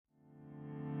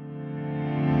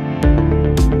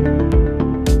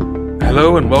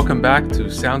Hello and welcome back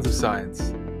to Sounds of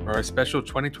Science, for our special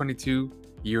 2022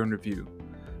 Year in Review.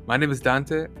 My name is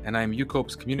Dante, and I am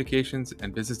EUCOPE's Communications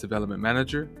and Business Development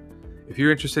Manager. If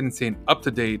you're interested in staying up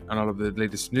to date on all of the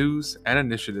latest news and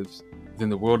initiatives within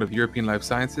the world of European life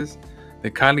sciences,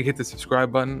 then kindly hit the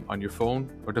subscribe button on your phone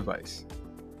or device.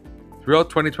 Throughout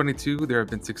 2022, there have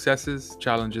been successes,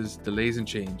 challenges, delays, and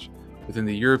change within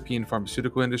the European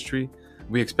pharmaceutical industry.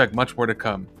 We expect much more to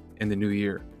come in the new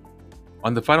year.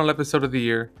 On the final episode of the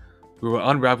year, we will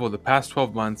unravel the past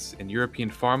 12 months in European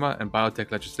pharma and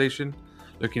biotech legislation,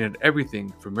 looking at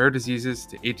everything from rare diseases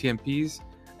to ATMPs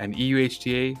and EU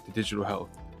HTA to digital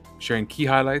health, sharing key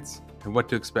highlights and what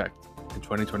to expect in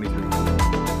 2023.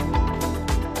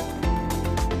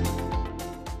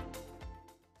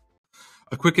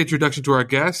 A quick introduction to our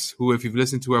guests, who, if you've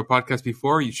listened to our podcast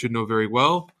before, you should know very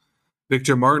well.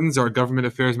 Victor Maertens, our Government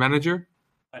Affairs Manager.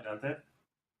 Hi, Dante.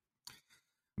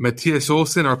 Matias,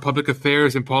 Olsen, our Public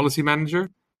Affairs and Policy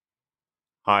Manager.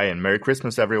 Hi, and Merry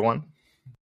Christmas, everyone.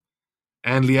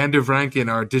 And Leander, Vranken,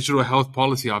 our Digital Health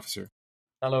Policy Officer.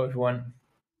 Hello, everyone.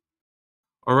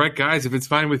 All right, guys, if it's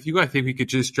fine with you, I think we could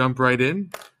just jump right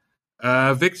in.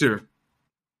 Victor,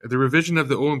 the revision of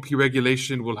the OMP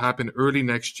regulation will happen early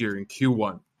next year in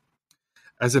Q1.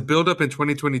 As a build-up in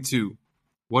 2022,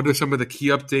 what are some of the key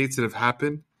updates that have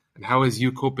happened, and how has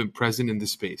EUCOPE been present in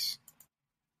this space?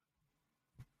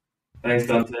 Thanks,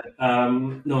 Dante.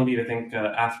 Indeed, I think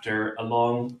after a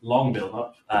long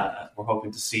build-up, we're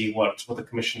hoping to see what the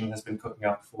Commission has been cooking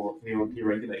up for the OMP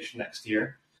regulation next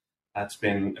year. That's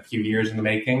been a few years in the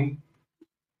making,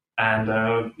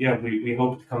 and we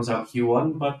hope it comes out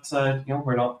Q1. But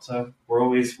we're not. We're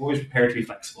always prepared to be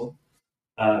flexible.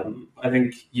 I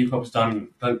think EUCOPE's done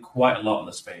quite a lot in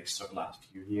the space over the last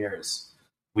few years.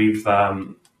 We've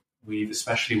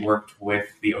especially worked with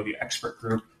the OD expert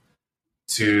group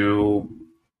to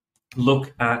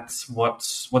look at what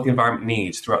the environment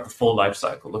needs throughout the full life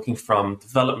cycle, looking from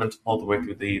development all the way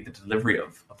through the delivery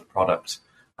of the product.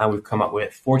 And we've come up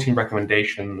with 14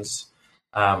 recommendations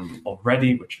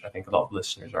already, which I think a lot of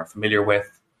listeners are familiar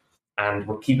with. And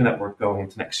we're keeping that work going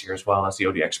into next year as well, as the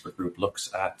OD expert group looks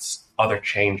at other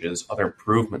changes, other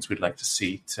improvements we'd like to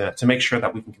see to make sure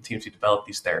that we can continue to develop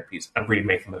these therapies and really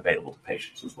make them available to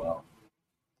patients as well.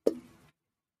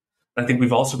 I think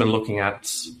we've also been looking at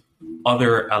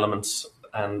other elements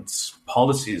and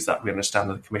policies that we understand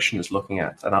that the Commission is looking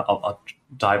at, and I'll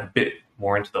dive a bit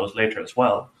more into those later as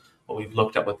well. But we've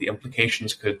looked at what the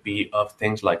implications could be of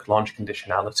things like launch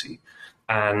conditionality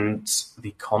and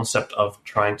the concept of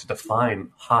trying to define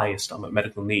highest unmet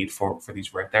medical need for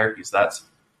these rare therapies. That,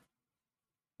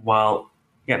 while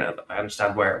I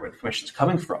understand where the Commission is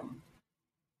coming from,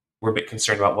 we're a bit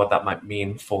concerned about what that might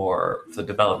mean for the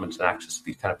development and access to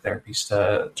these kind of therapies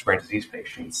to rare disease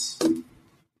patients.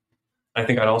 I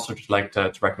think I'd also just like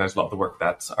to recognize a lot of the work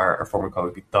that our former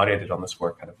colleague Victoria did on this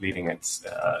work, kind of leading it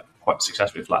quite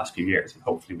successfully for the last few years, and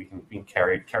hopefully we can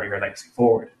carry her legacy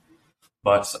forward.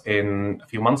 But a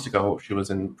few months ago, she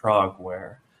was in Prague,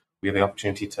 where we had the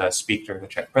opportunity to speak during the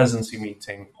Czech presidency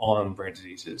meeting on rare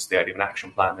diseases, the idea of an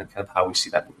action plan, and kind of how we see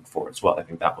that moving forward as well. I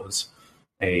think that was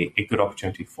a good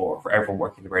opportunity for everyone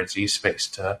working in the rare disease space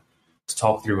to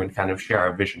talk through and kind of share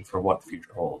our vision for what the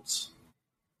future holds.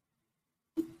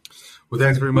 Well,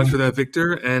 thanks very much for that,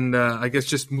 Victor. And I guess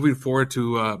just moving forward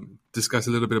to discuss a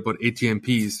little bit about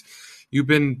ATMPs. You've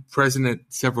been present at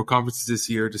several conferences this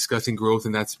year discussing growth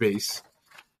in that space.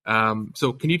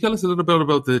 So can you tell us a little bit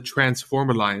about the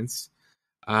Transform Alliance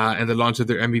and the launch of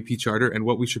their MVP charter and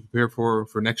what we should prepare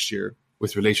for next year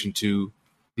with relation to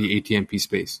the ATMP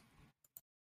space?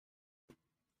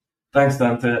 Thanks,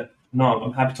 Dante. No,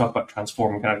 I'm happy to talk about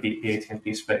Transform, kind of the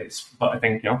ATMP space. But I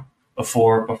think,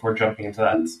 before jumping into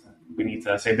that, we need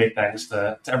to say big thanks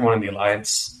to everyone in the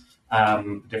Alliance,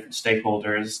 different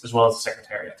stakeholders, as well as the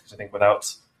Secretariat. Because I think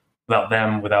without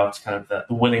them, without kind of the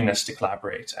willingness to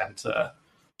collaborate and to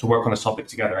work on this topic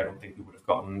together, I don't think we would have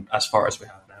gotten as far as we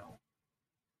have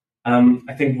now.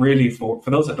 I think really for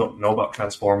those that don't know about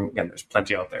Transform, again, there's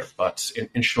plenty out there. But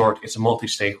in short, it's a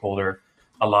multi-stakeholder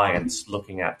alliance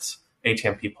looking at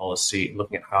ATMP policy,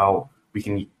 looking at how we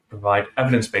can provide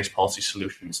evidence-based policy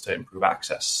solutions to improve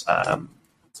access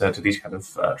to these kind of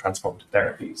transformative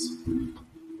therapies.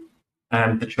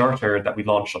 And the charter that we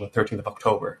launched on the 13th of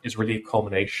October is really a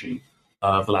culmination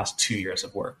of the last 2 years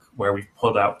of work, where we've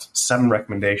put out 7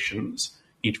 recommendations,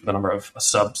 each with a number of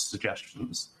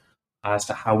sub-suggestions as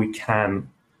to how we can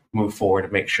move forward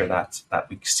and make sure that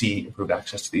we see improved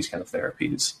access to these kind of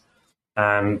therapies.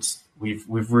 And we've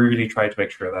really tried to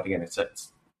make sure that, again, it's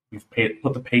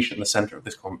put the patient in the center of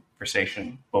this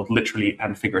conversation, both literally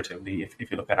and figuratively. If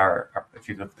you look at if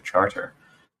you look at the charter,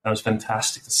 and it was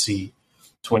fantastic to see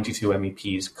 22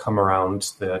 MEPs come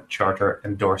around the charter,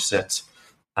 endorse it,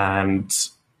 and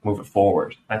move it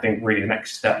forward. I think really the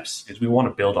next steps is we want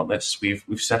to build on this. We've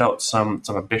set out some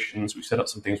ambitions. We've set out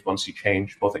some things we want to see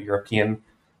change, both at European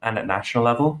and at national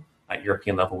level. At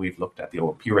European level, we've looked at the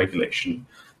OMP regulation,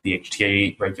 the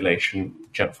HTA regulation,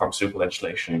 general pharmaceutical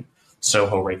legislation,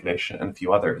 SOHO regulation, and a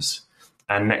few others.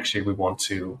 And next year, we want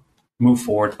to move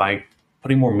forward by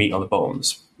putting more meat on the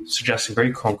bones, suggesting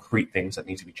very concrete things that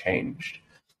need to be changed.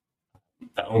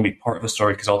 That won't be part of the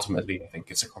story, because ultimately I think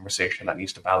it's a conversation that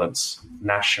needs to balance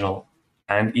national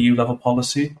and EU level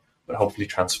policy, but hopefully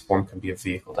Transform can be a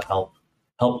vehicle to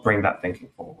help bring that thinking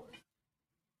forward.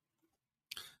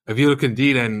 If you look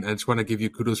indeed, and I just want to give you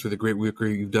kudos for the great work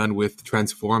you've done with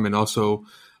Transform, and also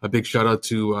a big shout out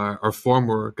to our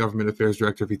former Government Affairs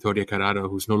Director, Victoria Carrado,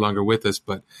 who's no longer with us,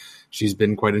 but she's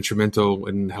been quite instrumental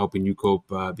in helping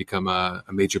EUCOPE become a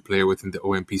major player within the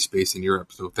OMP space in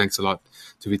Europe. So thanks a lot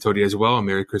to Victoria as well, and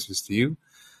Merry Christmas to you.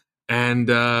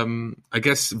 And I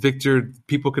guess, Victor,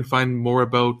 people can find more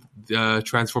about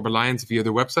Transform Alliance via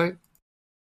their website?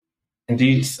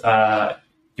 Indeed.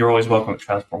 You're always welcome at the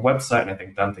Transform website, and I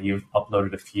think, Dante, you've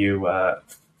uploaded a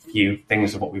few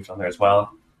things of what we've done there as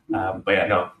well. But yeah,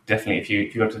 no, definitely, if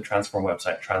you go to the Transform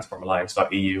website,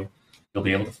 transformalliance.eu, you'll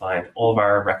be able to find all of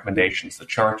our recommendations, the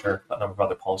charter, a number of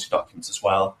other policy documents as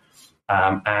well.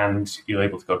 And you'll be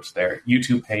able to go to their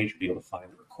YouTube page, be able to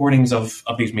find the recordings of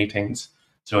these meetings.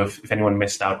 So if anyone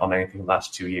missed out on anything in the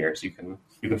last 2 years, you can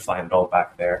find it all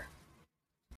back there.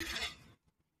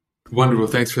 Wonderful.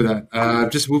 Thanks for that.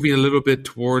 Just moving a little bit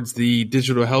towards the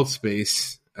digital health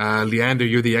space. Leander,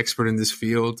 you're the expert in this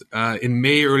field. In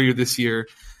May earlier this year,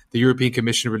 the European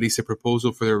Commission released a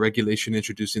proposal for their regulation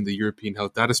introducing the European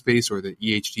Health Data Space, or the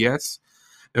EHDS.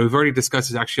 Now, we've already discussed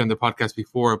this actually on the podcast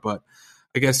before, but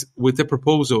I guess with the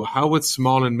proposal, how would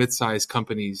small and mid-sized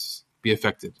companies be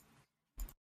affected?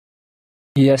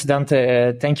 Yes,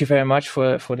 Dante, thank you very much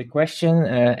for the question.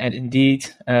 And indeed,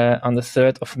 on the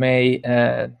 3rd of May,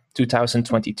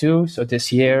 2022, so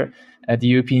this year, the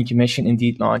European Commission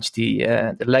indeed launched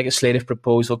the legislative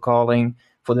proposal calling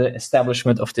for the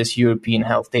establishment of this European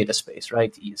Health Data Space,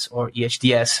 right, or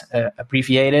EHDS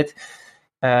abbreviated.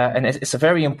 And it's a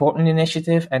very important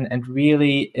initiative, and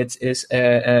really it is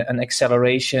an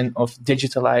acceleration of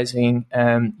digitalizing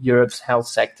Europe's health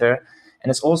sector. And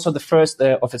it's also the first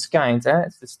of its kind.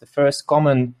 It's the first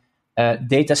common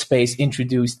data space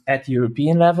introduced at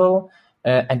European level.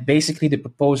 And basically, the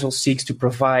proposal seeks to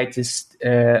provide this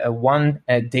one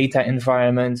data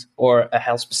environment, or a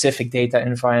health-specific data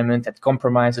environment, that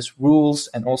compromises rules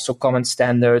and also common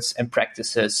standards and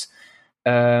practices,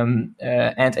 and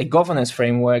a governance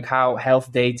framework how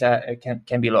health data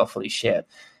can be lawfully shared.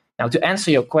 Now, to answer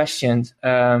your question,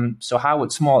 so how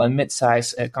would small and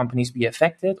mid-sized companies be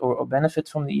affected or benefit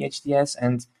from the EHDS?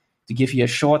 And to give you a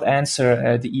short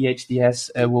answer, the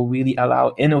EHDS will really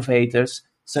allow innovators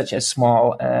such as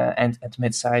small and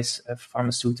mid-sized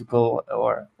pharmaceutical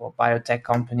or biotech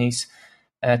companies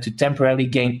to temporarily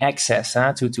gain access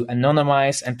to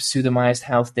anonymized and pseudonymized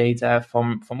health data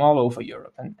from all over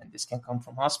Europe. And this can come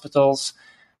from hospitals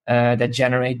that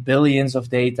generate billions of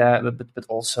data, but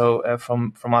also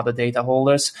from other data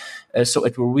holders. So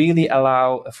it will really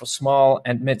allow for small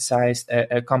and mid-sized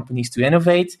companies to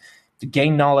innovate, to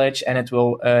gain knowledge, and it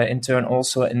will in turn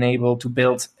also enable to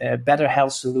build better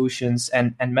health solutions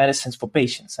and medicines for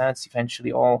patients. It's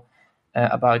eventually all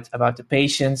about the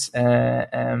patients.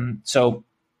 So,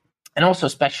 and also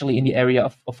especially in the area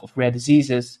of rare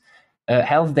diseases,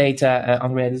 health data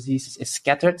on rare diseases is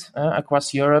scattered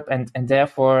across Europe, and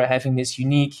therefore having this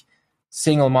unique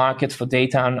single market for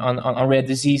data on rare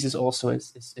diseases also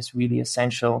is really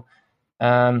essential.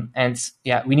 And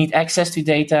yeah, we need access to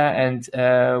data, and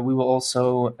we will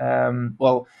also,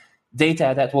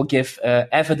 data that will give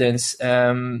evidence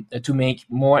to make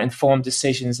more informed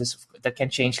decisions that can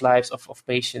change lives of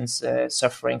patients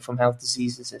suffering from health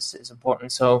diseases is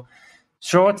important. So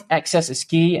short access is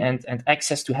key, and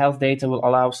access to health data will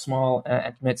allow small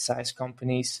and mid-sized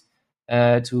companies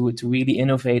to really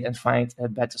innovate and find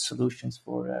better solutions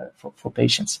for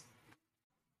patients.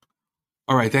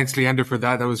 All right. Thanks, Leander, for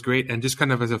that. That was great. And just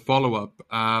kind of as a follow-up,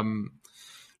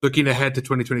 looking ahead to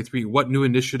 2023, what new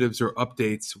initiatives or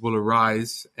updates will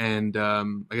arise? And I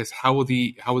guess how will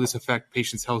this affect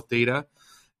patients' health data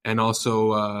and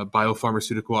also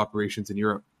biopharmaceutical operations in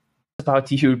Europe? about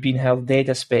the European health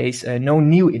data space, no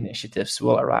new initiatives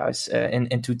will arise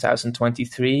in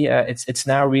 2023. It's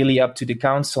now really up to the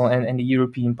Council and the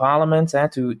European Parliament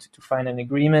to find an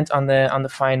agreement on the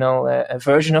final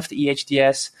version of the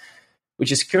EHDS,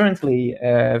 which is currently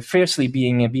fiercely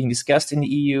being discussed in the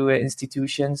EU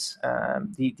institutions.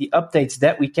 The updates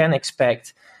that we can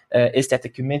expect is that the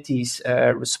committees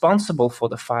responsible for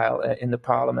the file in the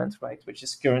Parliament, right, which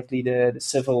is currently the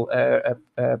Civil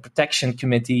Protection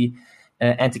Committee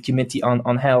and the Committee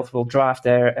on Health, will draft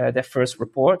their first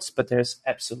reports, but there's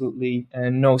absolutely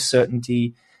no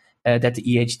certainty that the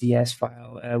EHDS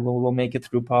file will make it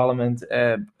through Parliament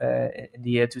in the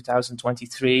year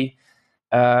 2023.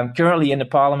 Currently in the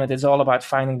Parliament, it's all about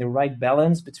finding the right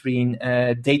balance between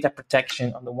data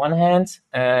protection on the one hand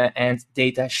and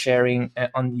data sharing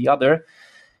on the other.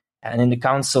 And in the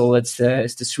Council, it's the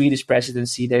Swedish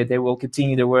presidency. They will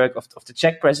continue the work of the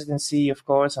Czech presidency, of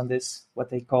course, on this, what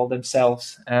they call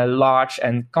themselves, large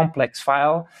and complex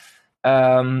file.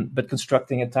 But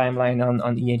constructing a timeline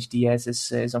on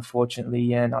EHDS is unfortunately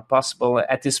not possible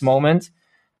at this moment.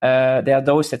 There are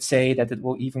those that say that it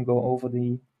will even go over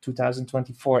the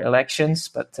 2024 elections,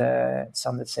 but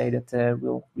some that say that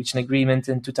we'll reach an agreement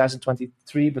in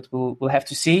 2023, but we'll have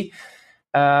to see.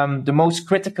 The most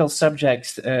critical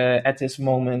subjects at this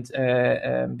moment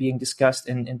being discussed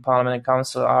in Parliament and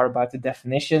Council are about the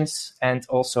definitions and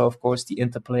also, of course, the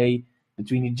interplay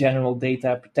between the General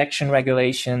Data Protection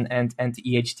Regulation and the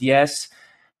EHDS,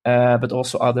 but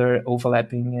also other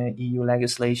overlapping EU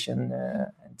legislation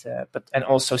and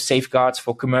also safeguards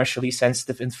for commercially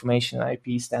sensitive information and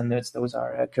IP standards. Those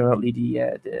are currently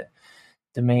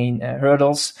the main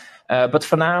hurdles. But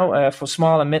for now, for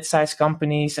small and mid-sized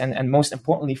companies, and most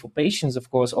importantly for patients,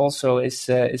 of course, also is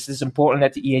important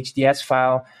that the EHDS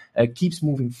file keeps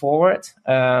moving forward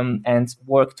and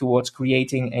work towards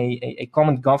creating a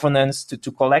common governance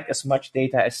to collect as much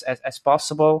data as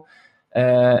possible.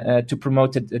 To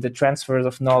promote the transfer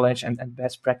of knowledge and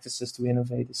best practices to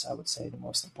innovate is, I would say, the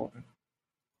most important.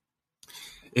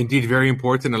 Indeed, very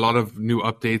important. A lot of new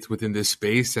updates within this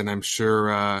space, and I'm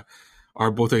sure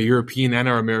both our European and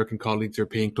our American colleagues are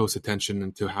paying close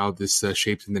attention to how this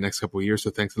shapes in the next couple of years. So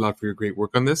thanks a lot for your great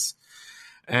work on this.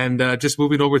 And just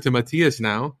moving over to Matias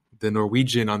now, the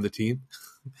Norwegian on the team.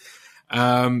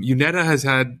 UNETA has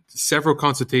had several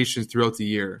consultations throughout the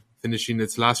year, finishing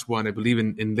its last one, I believe,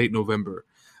 in late November,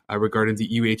 regarding the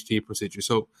EU HTA procedure.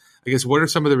 So I guess what are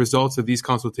some of the results of these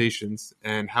consultations,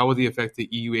 and how will they affect the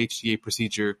EU HTA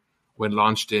procedure when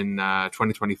launched in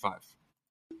 2025?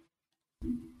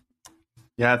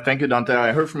 Yeah, thank you, Dante.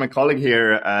 I heard from my colleague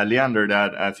here, Leander,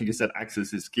 that I think he said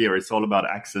access is key, or it's all about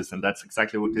access, and that's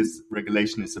exactly what this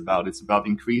regulation is about. It's about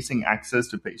increasing access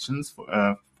to patients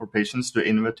for patients to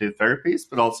innovative therapies,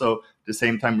 but also at the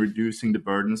same time reducing the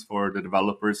burdens for the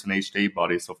developers and HTA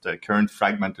bodies of the current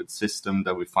fragmented system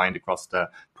that we find across the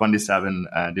 27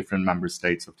 different member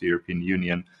states of the European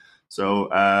Union. So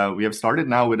we have started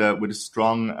now with a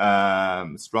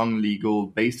strong legal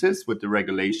basis with the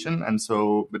regulation, and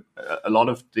so but a lot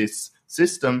of this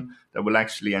system that will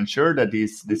actually ensure that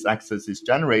this access is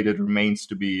generated remains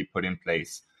to be put in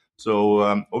place.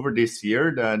 So over this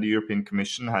year, the European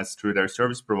Commission has, through their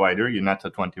service provider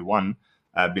UNETA 21,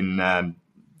 been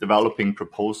developing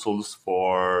proposals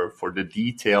for the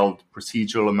detailed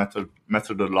procedural and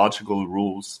methodological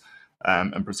rules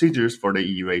and procedures for the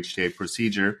EU HTA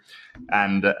procedure.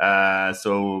 And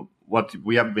so what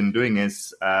we have been doing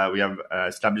is we have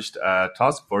established a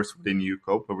task force within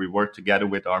EUCOPE where we work together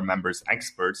with our members'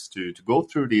 experts to go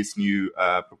through these new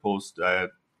proposed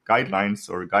guidelines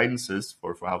or guidances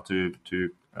for how to do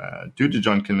the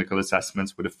joint clinical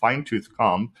assessments with a fine-tooth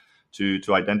comb to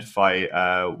identify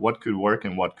what could work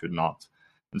and what could not.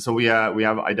 And so we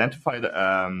have identified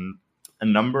a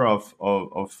number of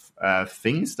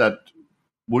things that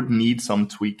would need some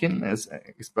tweaking,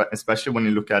 especially when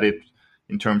you look at it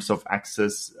in terms of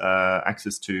access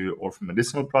to orphan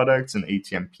medicinal products and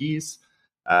ATMPs.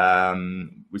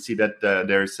 We see that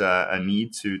there's a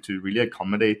need to really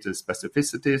accommodate the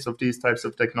specificities of these types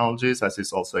of technologies, as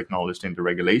is also acknowledged in the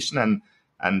regulation,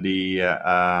 and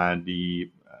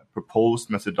the proposed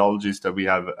methodologies that we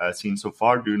have seen so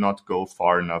far do not go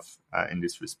far enough in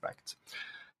this respect.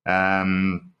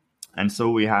 And so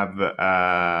we have,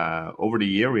 over the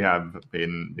year, we have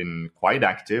been quite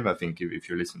active. I think if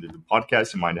you listen to the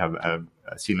podcast, you might have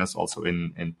seen us also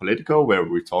in Politico, where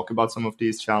we talk about some of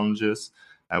these challenges.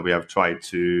 We have tried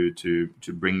to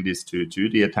bring this to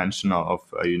the attention of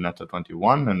UNETA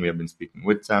 21, and we have been speaking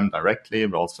with them directly,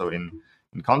 but also in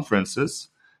conferences.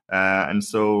 And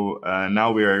so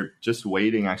now we are just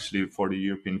waiting actually for the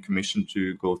European Commission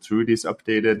to go through these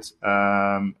updated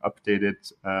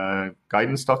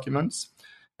guidance documents,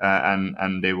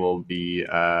 and they will be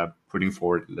putting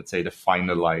forward, let's say, the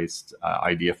finalized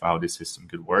idea of how this system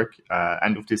could work.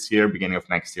 End of this year, beginning of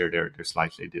next year, they're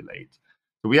slightly delayed.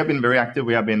 So we have been very active.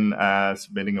 We have been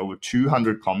submitting over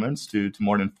 200 comments to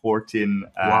more than 14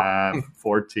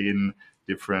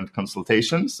 different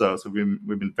consultations. So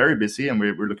we've been very busy, and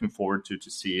we're looking forward to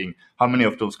seeing how many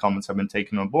of those comments have been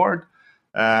taken on board.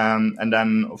 And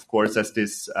then, of course, as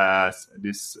this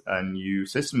new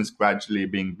system is gradually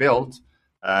being built,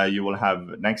 you will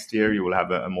have next year, you will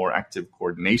have a more active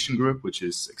coordination group, which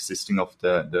is existing of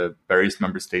the various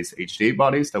member states' HTA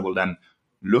bodies that will then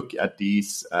look at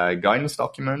these guidance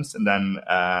documents and then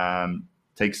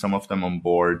take some of them on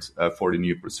board for the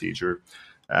new procedure.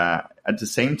 At the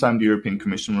same time, the European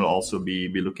Commission will also be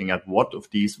looking at what of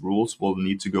these rules will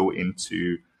need to go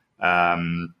into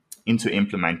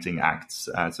implementing acts.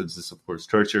 So this is, of course,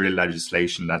 tertiary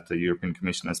legislation that the European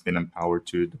Commission has been empowered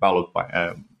to develop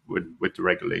with the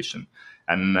regulation.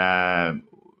 And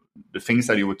the things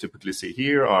that you would typically see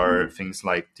here are things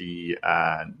like the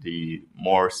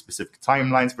more specific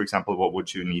timelines. For example, what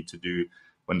would you need to do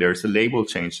when there's a label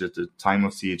change at the time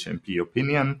of CHMP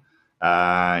opinion?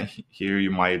 Here you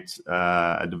might,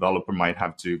 a developer might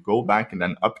have to go back and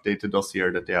then update the dossier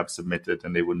that they have submitted,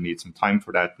 and they would need some time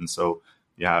for that. And so,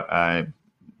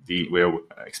 we're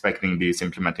expecting these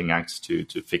implementing acts to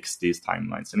fix these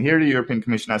timelines. And here the European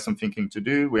Commission has some thinking to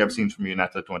do. We have seen from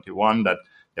UNETA 21 that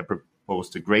they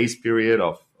proposed a grace period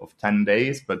of 10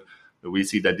 days, but we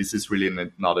see that this is really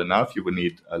not enough. You would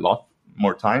need a lot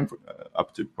more time,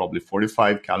 up to probably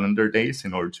 45 calendar days,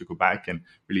 in order to go back and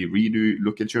really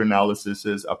look at your analyses,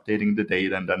 updating the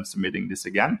data, and then submitting this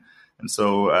again. And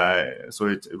so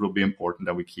it will be important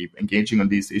that we keep engaging on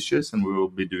these issues, and we will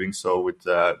be doing so with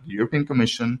the European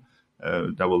Commission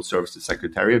that will serve as the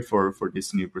secretariat for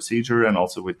this new procedure, and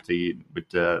also with the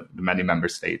many member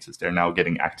states as they're now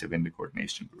getting active in the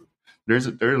coordination group.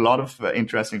 There are a lot of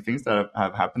interesting things that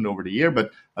have happened over the year,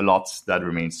 but a lot that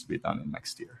remains to be done in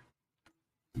next year.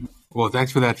 Well,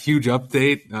 thanks for that huge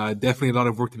update. Definitely a lot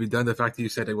of work to be done. The fact that you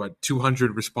said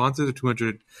 200 responses or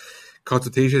 200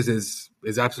 consultations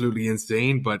is absolutely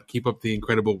insane, but keep up the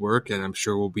incredible work. And I'm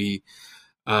sure we'll be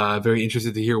very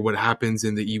interested to hear what happens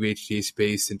in the EU HTA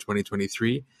space in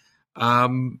 2023. I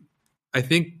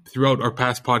think throughout our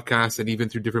past podcasts and even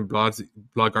through different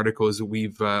blog articles,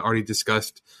 we've already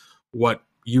discussed what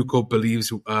EUCOPE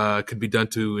believes could be done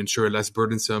to ensure a less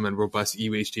burdensome and robust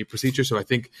EU HTA procedure. So I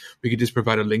think we could just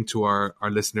provide a link to our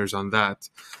listeners on that.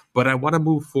 But I want to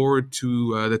move forward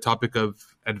to the topic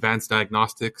of advanced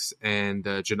diagnostics and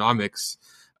genomics.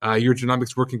 Your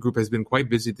genomics working group has been quite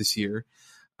busy this year.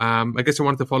 I guess I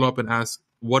wanted to follow up and ask,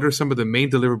 what are some of the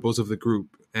main deliverables of the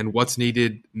group, and what's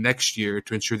needed next year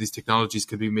to ensure these technologies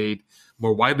can be made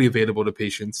more widely available to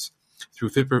patients through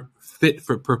fit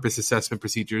for purpose assessment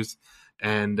procedures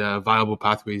and viable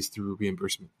pathways through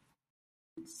reimbursement?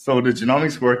 So the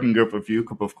genomics working group of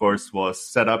EUCOPE, of course, was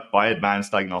set up by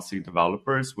advanced diagnostic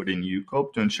developers within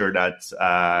EUCOPE to ensure that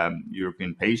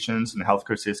European patients and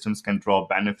healthcare systems can draw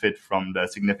benefit from the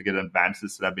significant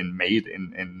advances that have been made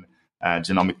in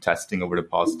genomic testing over the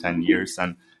past 10 years.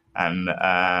 And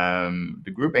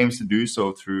the group aims to do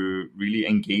so through really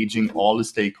engaging all the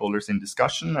stakeholders in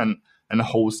discussion and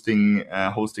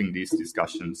hosting these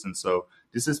discussions. And so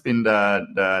this has been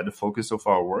the focus of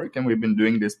our work, and we've been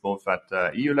doing this both at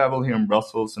the EU level here in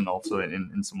Brussels and also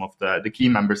in some of the key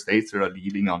member states that are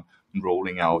leading on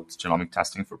rolling out genomic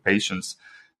testing for patients.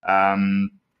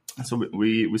 So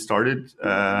we started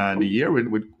the year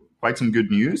with quite some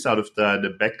good news out of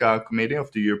the BECA committee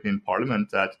of the European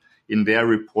Parliament, that in their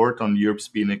report on Europe's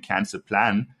Splenic Cancer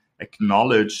Plan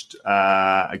acknowledged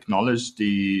the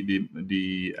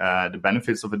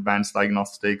benefits of advanced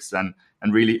diagnostics and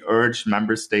really urged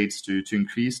member states to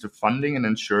increase the funding and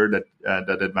ensure that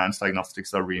advanced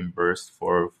diagnostics are reimbursed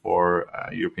for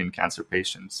European cancer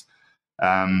patients.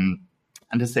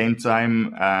 At the same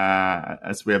time,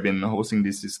 as we have been hosting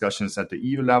these discussions at the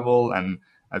EU level, and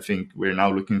I think we're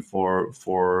now looking for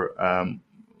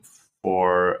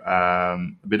a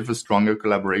bit of a stronger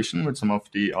collaboration with some of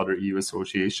the other EU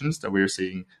associations that we're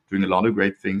seeing doing a lot of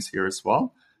great things here as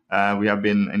well. We have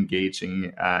been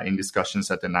engaging in discussions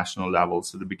at the national level.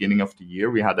 So at the beginning of the year,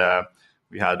 we had a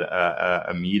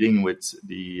meeting with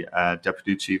the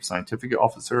Deputy Chief Scientific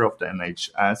Officer of the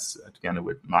NHS together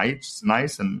with NICE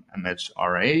and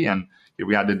MHRA, and here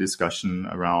we had a discussion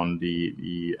around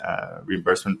the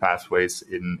reimbursement pathways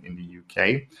in the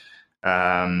UK.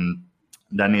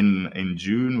 Then in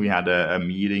June, we had a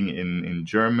meeting in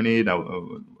Germany,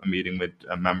 a meeting with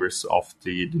members of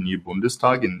the new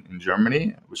Bundestag in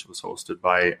Germany, which was hosted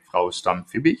by Frau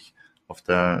Stamm-Fiebig of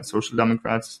the Social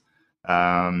Democrats.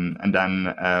 And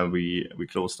then we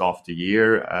closed off the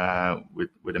year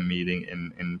with a meeting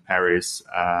in Paris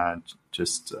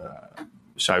just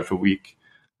shy of a week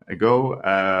ago,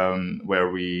 where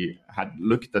we had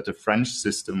looked at the French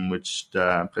system, which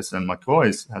President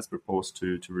Macron has proposed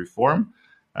to reform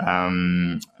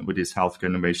with his Healthcare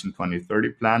Innovation 2030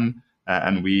 plan.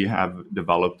 And we have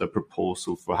developed a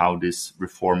proposal for how this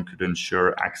reform could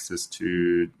ensure access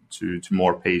to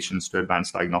more patients to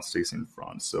advanced diagnostics in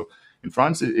France. So in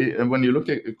France, when you look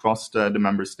across the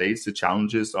member states, the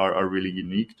challenges are really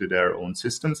unique to their own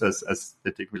systems, as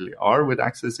they typically are with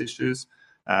access issues.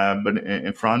 But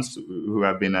in France, who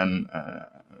have been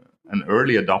an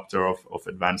early adopter of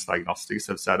advanced diagnostics,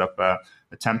 have set up a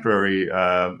temporary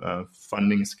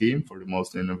funding scheme for the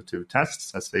most innovative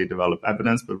tests as they develop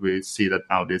evidence. But we see that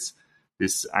now this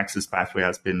access pathway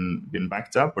has been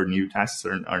backed up, or new tests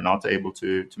are not able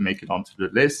to make it onto the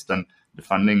list, and the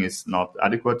funding is not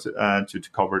adequate to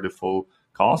cover the full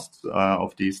cost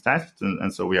of these tests.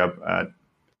 And so we have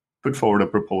put forward a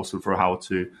proposal for how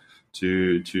to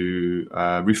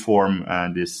reform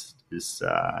this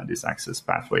access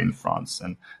pathway in France.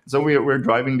 And so we're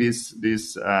driving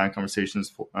these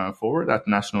conversations forward at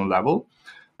national level.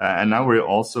 And now we're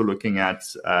also looking at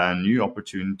new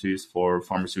opportunities for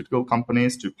pharmaceutical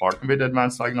companies to partner with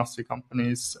advanced diagnostic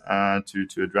companies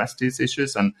to address these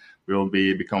issues. And we'll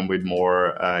become with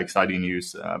more exciting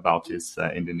news about this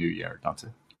in the new year, Dante.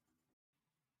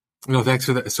 No, thanks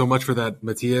for that, so much for that,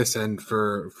 Matias, and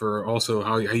for also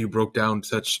how you broke down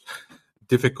such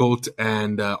difficult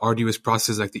and arduous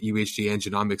processes like the EU HTA and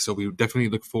genomics. So we definitely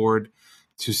look forward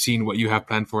to seeing what you have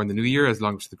planned for in the new year, as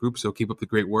long as the group. So keep up the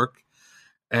great work.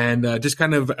 And just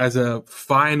kind of as a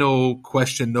final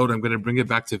question note, I'm going to bring it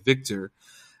back to Victor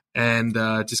and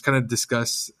just kind of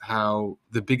discuss how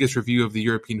the biggest review of the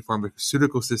European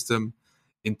pharmaceutical system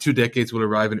in 2 decades will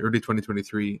arrive in early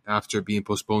 2023 after being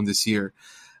postponed this year.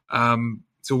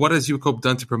 So what has EUCOPE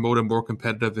done to promote a more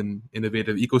competitive and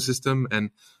innovative ecosystem,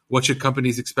 and what should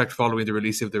companies expect following the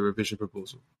release of the revision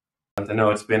proposal? I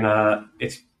know it's been a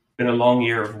long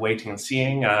year of waiting and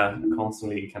seeing,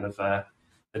 constantly kind of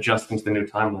adjusting to the new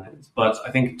timelines. But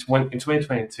I think in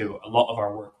 2022, a lot of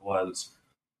our work was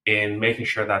in making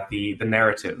sure that the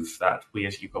narrative that we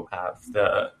as EUCOPE have,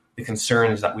 the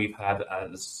concerns that we've had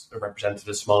as a representative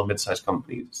of small and mid-sized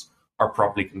companies, are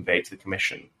properly conveyed to the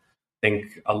Commission. I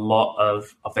think a lot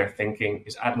of their thinking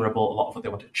is admirable. A lot of what they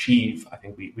want to achieve, I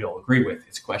think we all agree with.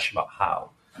 It's a question about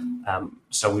how.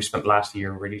 So we spent last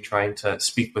year really trying to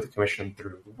speak with the Commission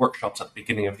through workshops at the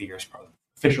beginning of the year as part of the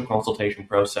official consultation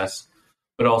process,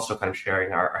 but also kind of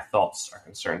sharing our thoughts, our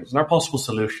concerns, and our possible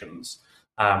solutions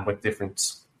with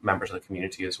different members of the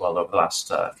community as well over the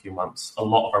last few months. A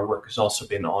lot of our work has also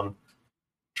been on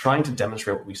trying to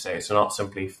demonstrate what we say, so not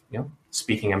simply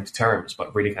speaking empty terms,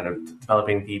 but really kind of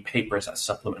developing the papers that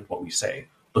supplement what we say,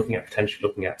 potentially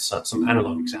looking at some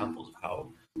analog examples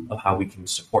of how we can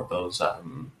support those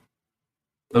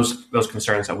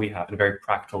concerns that we have in a very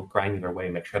practical, granular way,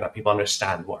 make sure that people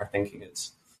understand what our thinking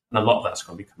is. And a lot of that's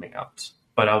going to be coming out.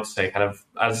 But I would say, kind of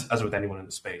as with anyone in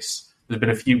the space, there's been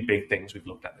a few big things we've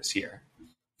looked at this year.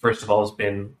 First of all has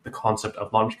been the concept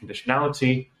of launch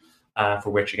conditionality, for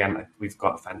which, again, we've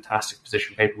got a fantastic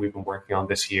position paper we've been working on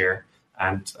this year.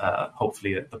 And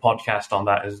hopefully the podcast on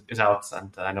that is out.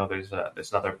 And I know there's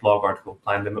another blog article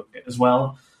planned as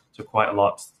well. So quite a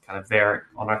lot kind of there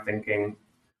on our thinking.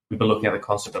 We've been looking at the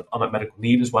concept of unmet medical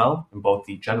need as well, in both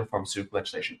the general pharmaceutical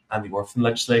legislation and the orphan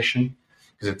legislation,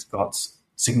 because it's got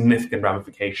significant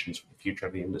ramifications for the future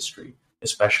of the industry,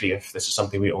 especially if this is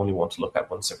something we only want to look at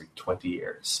once every 20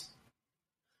 years.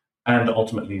 And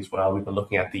ultimately as well, we've been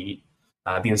looking at the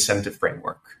incentive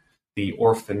framework, the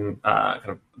orphan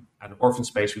orphan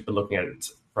space. We've been looking at it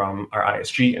from our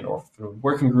ISG and orphan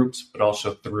working groups, but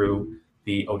also through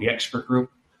the OD expert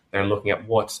group. They're looking at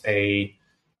what a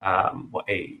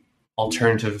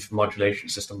alternative modulation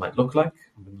system might look like.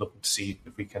 We're looking to see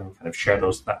if we can kind of share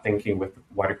that thinking with the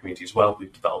wider community as well.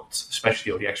 We've developed,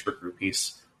 especially the OD expert group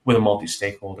piece, with a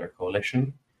multi-stakeholder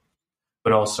coalition,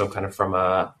 but also kind of from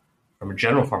a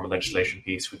general pharma legislation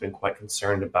piece, we've been quite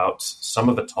concerned about some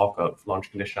of the talk of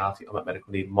launch conditionality, unmet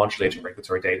medical need, modulating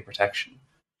regulatory data protection,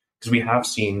 because we have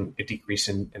seen a decrease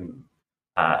in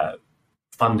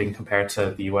funding compared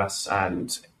to the US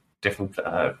and different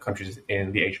countries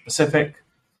in the Asia Pacific.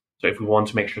 So if we want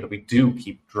to make sure that we do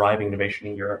keep driving innovation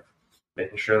in Europe,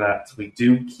 making sure that we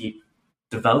do keep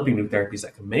developing new therapies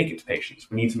that can make it to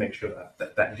patients, we need to make sure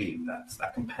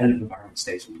that competitive environment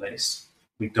stays in place.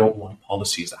 We don't want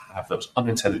policies that have those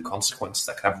unintended consequences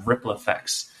that can have ripple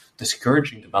effects,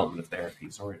 discouraging development of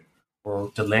therapies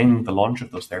or delaying the launch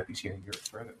of those therapies here in Europe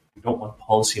further. We don't want a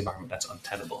policy environment that's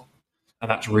untenable. And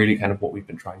that's really kind of what we've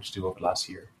been trying to do over the last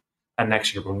year. And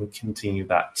next year, when we continue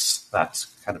that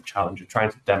kind of challenge of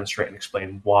trying to demonstrate and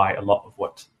explain why a lot of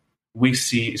what we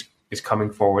see is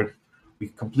coming forward. We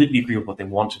completely agree with what they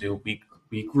want to do. We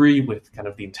agree with kind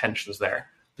of the intentions there.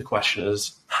 The question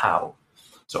is how.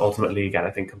 So ultimately, again, I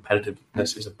think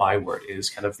competitiveness is a byword, is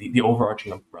kind of the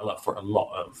overarching umbrella for a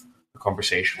lot of the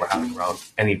conversation we're having around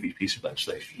any of these pieces of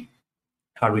legislation.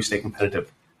 How do we stay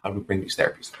competitive? How do we bring these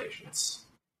therapies to patients?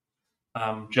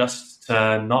 Just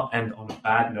to not end on a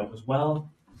bad note as well,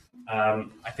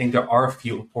 I think there are a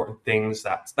few important things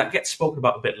that get spoken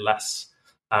about a bit less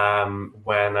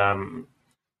when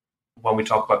we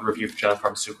talk about the review of generic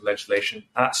pharmaceutical legislation.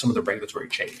 And that's some of the regulatory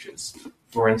changes.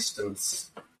 For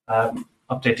instance,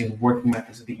 updating working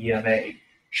methods of the EMA,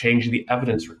 changing the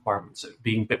evidence requirements,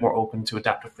 being a bit more open to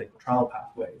adaptive clinical trial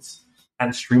pathways,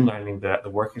 and streamlining the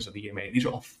workings of the EMA. These are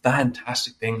all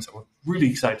fantastic things that we're really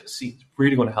excited to see. It's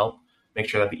really going to help make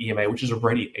sure that the EMA, which is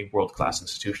already a world-class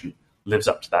institution, lives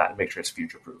up to that and make sure it's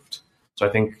future-proofed. So I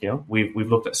think we've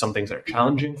looked at some things that are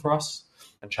challenging for us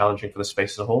and challenging for the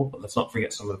space as a whole, but let's not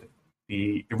forget some of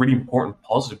the really important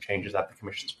positive changes that the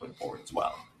Commission's putting forward as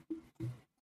well.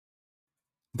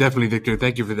 Definitely, Victor.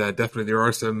 Thank you for that. Definitely, there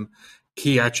are some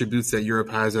key attributes that Europe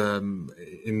has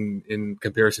in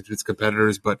comparison to its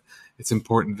competitors, but it's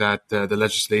important that the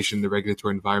legislation, the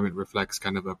regulatory environment reflects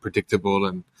kind of a predictable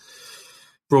and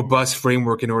robust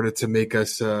framework in order to make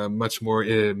us a much more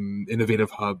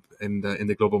innovative hub in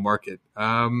the global market.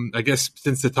 I guess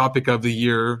since the topic of the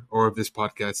year or of this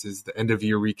podcast is the end of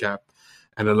year recap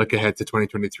and a look ahead to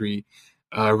 2023,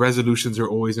 resolutions are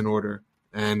always in order.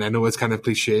 And I know it's kind of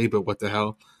cliche, but what the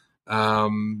hell?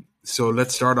 So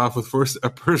let's start off with first a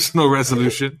personal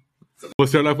resolution. We'll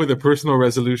start off with a personal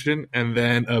resolution and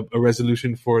then a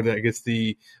resolution for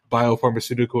the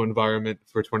biopharmaceutical environment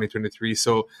for 2023.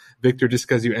 So, Victor, just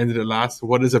because you ended it last,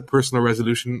 what is a personal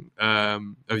resolution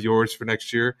of yours for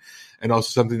next year? And also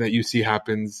something that you see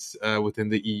happens within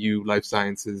the EU life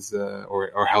sciences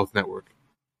or health network?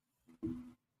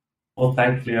 Well,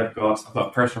 thankfully, I've got a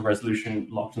personal resolution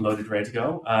locked and loaded, ready to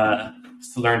go.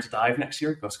 It's to learn to dive next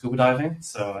year, go scuba diving.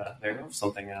 So there you go,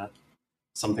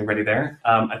 something ready there.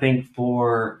 I think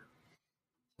for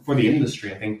the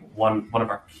industry, I think one of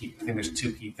our key, I think there's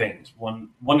two key things. One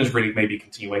is really maybe a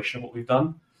continuation of what we've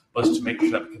done, but is to make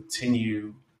sure that we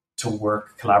continue to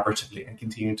work collaboratively and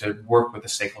continue to work with the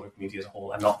stakeholder community as a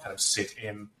whole and not kind of sit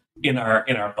in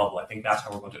our bubble. I think that's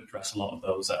how we're going to address a lot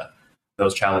of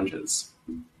those challenges.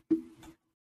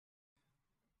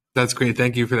 That's great.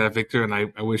 Thank you for that, Victor. And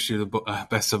I wish you the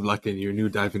best of luck in your new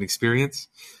diving experience.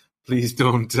 Please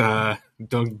don't die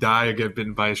or get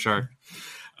bitten by a shark.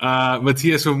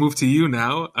 Matias, we'll move to you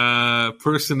now.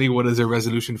 Personally, what is a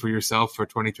resolution for yourself for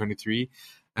 2023?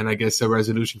 And I guess a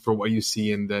resolution for what you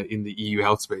see in the EU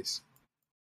health space.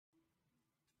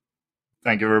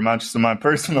 Thank you very much. So my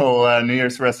personal New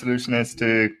Year's resolution is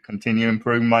to continue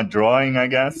improving my drawing, I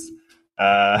guess.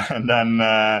 And then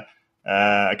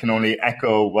I can only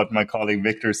echo what my colleague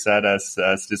Victor said, as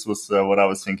this was what I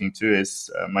was thinking too, is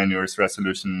my New Year's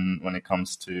resolution when it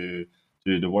comes to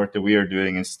the work that we are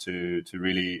doing is to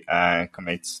really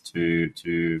commit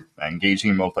to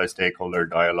engaging in multi-stakeholder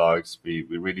dialogues. We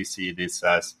really see this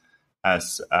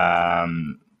as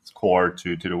core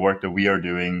to the work that we are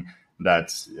doing,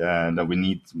 that we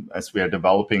need as we are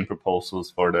developing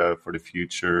proposals for the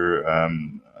future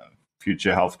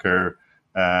healthcare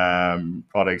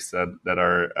products that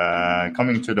are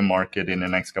coming to the market in the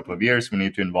next couple of years. We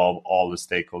need to involve all the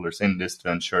stakeholders in this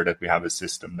to ensure that we have a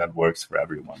system that works for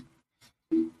everyone.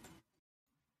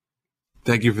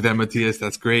 Thank you for that, Matias.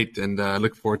 That's great. And I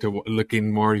look forward to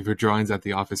looking more of your drawings at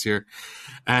the office here.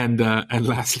 And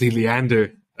lastly,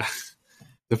 Leander,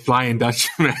 the Flying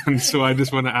Dutchman. So I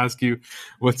just want to ask you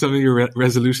what some of your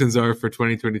resolutions are for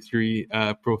 2023,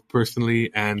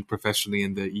 personally and professionally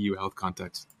in the EU health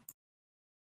context.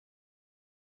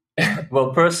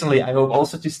 Well, personally, I hope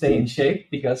also to stay in shape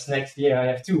because next year I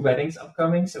have 2 weddings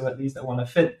upcoming. So at least I want to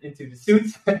fit into the suit.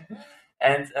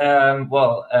 And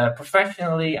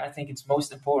professionally, I think it's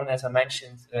most important, as I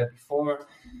mentioned before,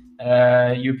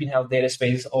 European health data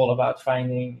space is all about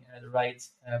finding the right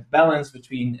balance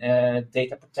between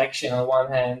data protection on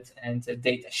one hand and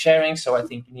data sharing. So I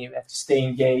think we have to stay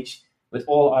engaged with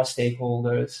all our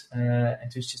stakeholders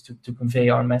and to convey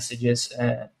our messages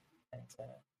and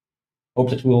hope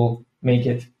that we'll make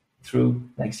it through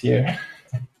next year.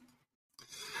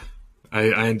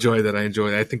 I enjoy that.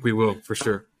 I think we will, for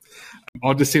sure.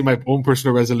 I'll just say my own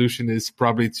personal resolution is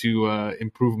probably to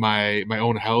improve my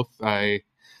own health. I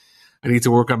need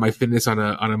to work on my fitness on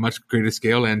a much greater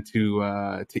scale and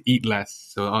to eat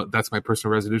less. So that's my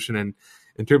personal resolution. And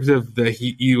in terms of the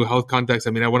EU health context,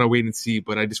 I mean, I want to wait and see,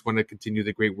 but I just want to continue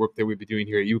the great work that we've been doing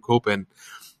here at EUCOPE and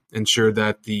ensure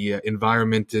that the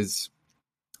environment is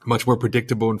much more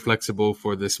predictable and flexible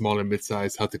for the small and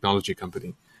mid-sized health technology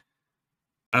company.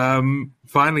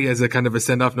 Finally, as a kind of a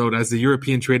send-off note, as the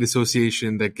European Trade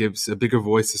Association that gives a bigger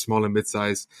voice to small and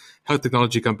mid-sized health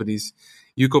technology companies,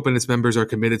 EUCOPE and its members are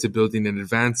committed to building an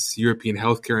advanced European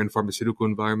healthcare and pharmaceutical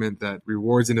environment that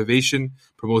rewards innovation,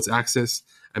 promotes access,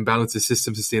 and balances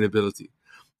system sustainability.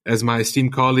 As my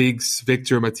esteemed colleagues,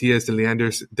 Victor, Matias, and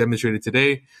Leander demonstrated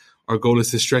today, our goal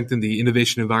is to strengthen the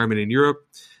innovation environment in Europe,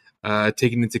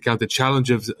 taking into account the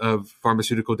challenges of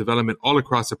pharmaceutical development all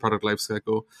across the product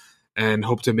lifecycle, and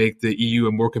hope to make the EU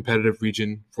a more competitive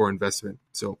region for investment.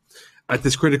 So at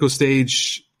this critical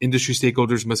stage, industry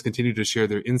stakeholders must continue to share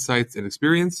their insights and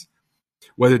experience,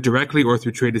 whether directly or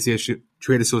through trade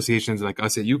associations like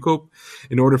us at EUCOPE,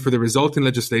 in order for the resulting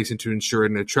legislation to ensure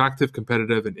an attractive,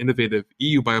 competitive, and innovative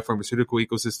EU biopharmaceutical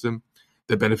ecosystem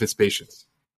that benefits patients.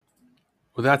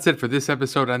 Well, that's it for this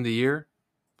episode and the year.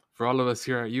 For all of us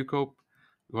here at EUCOPE,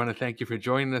 we want to thank you for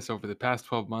joining us over the past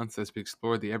 12 months as we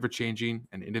explore the ever-changing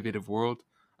and innovative world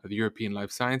of European life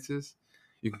sciences.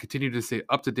 You can continue to stay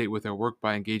up to date with our work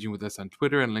by engaging with us on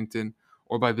Twitter and LinkedIn,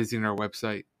 or by visiting our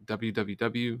website,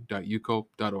 www.eucope.org.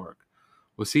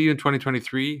 We'll see you in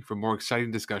 2023 for more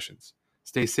exciting discussions.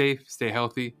 Stay safe, stay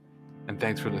healthy, and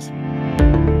thanks for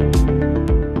listening.